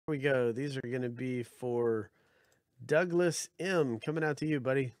we go. These are going to be for Douglas M. Coming out to you,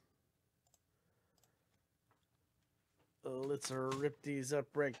 buddy. Let's rip these up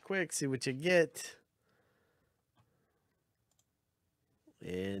right quick, see what you get.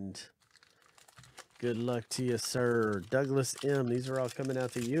 And good luck to you, sir. Douglas M. These are all coming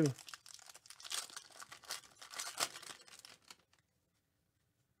out to you.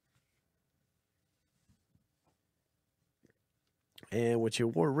 And what you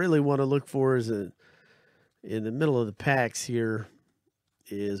really want to look for is in the middle of the packs here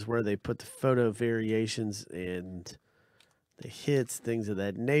is where they put the photo variations and the hits, things of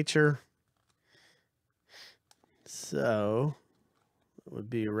that nature. So it would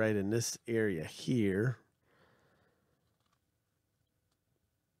be right in this area here.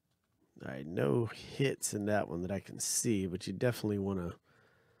 All right, no hits in that one that I can see, but you definitely want to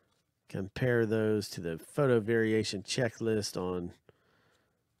compare those to the photo variation checklist on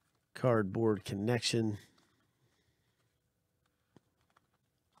Cardboard Connection.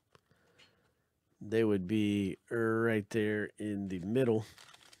 They would be right there in the middle.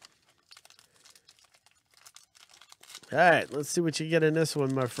 All right, let's see what you get in this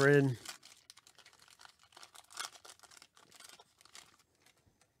one, my friend.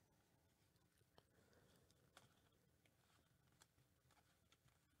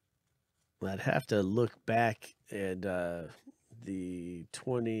 I'd have to look back at the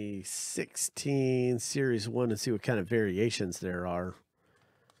 2016 Series 1 and see what kind of variations there are.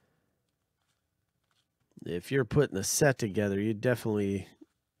 If you're putting a set together, you definitely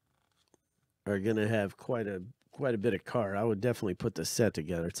are going to have quite a bit of card. I would definitely put the set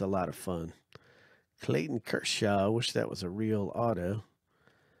together. It's a lot of fun. Clayton Kershaw. I wish that was a real auto.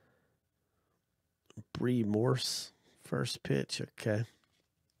 Bree Morse. First pitch. Okay.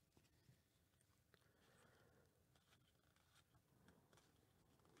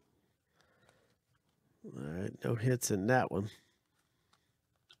 All right. No hits in that one.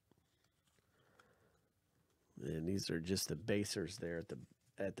 And these are just the basers there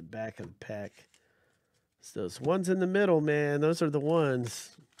at the back of the pack. So those ones in the middle, man, those are the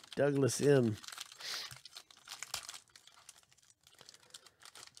ones. Douglas M.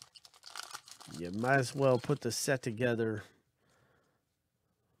 You might as well put the set together.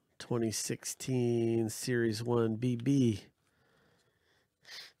 2016 Series 1 BB.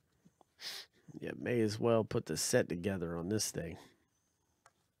 You may as well put the set together on this thing.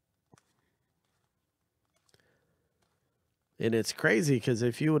 And it's crazy because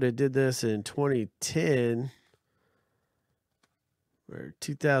if you would have did this in 2010 or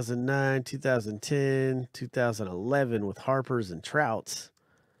 2009, 2010, 2011 with Harpers and Trouts,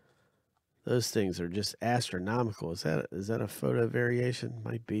 those things are just astronomical. Is that a photo variation?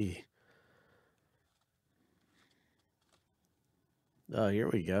 Might be. Oh, here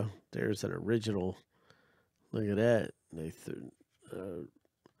we go. There's an original. Look at that. They threw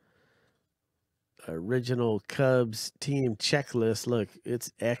original Cubs team checklist. Look,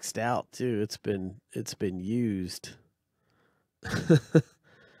 it's X'd out too. It's been used.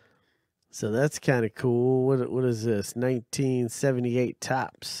 So that's kind of cool. What is this? 1978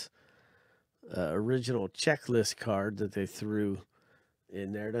 Topps original checklist card that they threw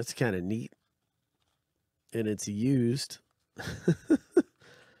in there. That's kind of neat, and it's used.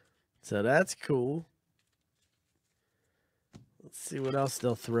 So that's cool. Let's see what else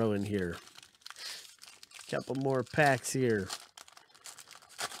they'll throw in here. Couple more packs here.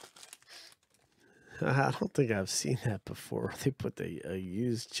 I don't think I've seen that before. They put a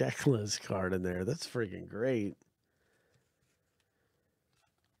used checklist card in there. That's freaking great.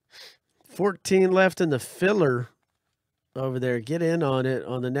 14 left in the filler over there. Get in on it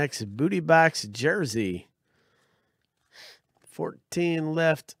on the next Booty Box jersey. 14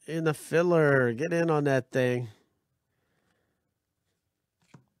 left in the filler. Get in on that thing.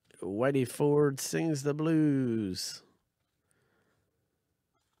 Whitey Ford sings the blues.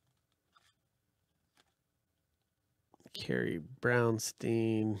 Kerry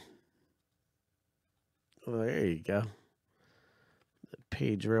Brownstein. Oh, there you go.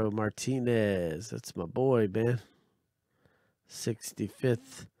 Pedro Martinez. That's my boy, man.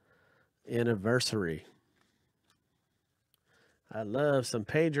 65th anniversary. I love some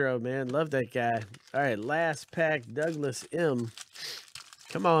Pedro, man. Love that guy. All right, last pack, Douglas M.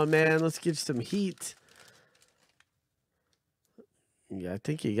 Come on, man. Let's get some heat. Yeah, I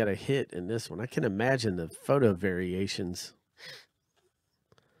think you got a hit in this one. I can imagine the photo variations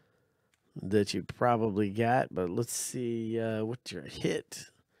that you probably got, but let's see what your hit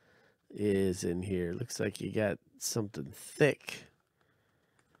is in here. Looks like you got something thick.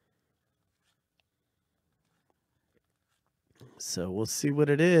 So we'll see what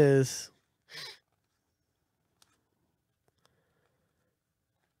it is.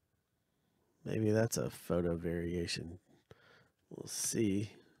 Maybe that's a photo variation. We'll see.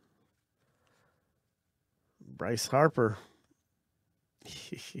 Bryce Harper.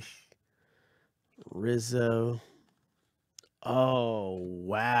 Rizzo. Oh,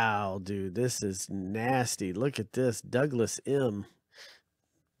 wow, dude. This is nasty. Look at this. Douglas M.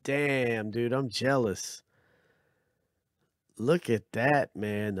 Damn, dude. I'm jealous. Look at that,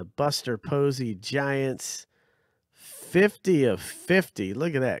 man. The Buster Posey Giants. 50 of 50.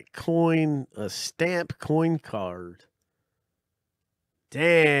 Look at that coin, a stamp coin card.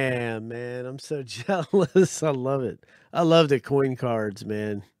 Damn, man. I'm so jealous. I love it. I love the coin cards,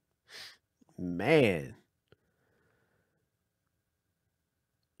 man. Man.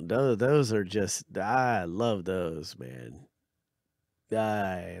 Those are just, I love those, man.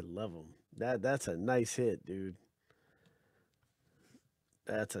 I love them. That's a nice hit, dude.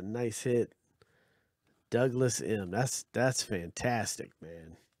 That's a nice hit. Douglas M. That's fantastic,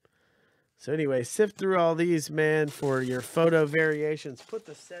 man. So anyway, sift through all these, man, for your photo variations. Put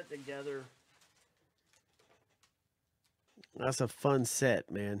the set together. That's a fun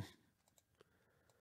set, man.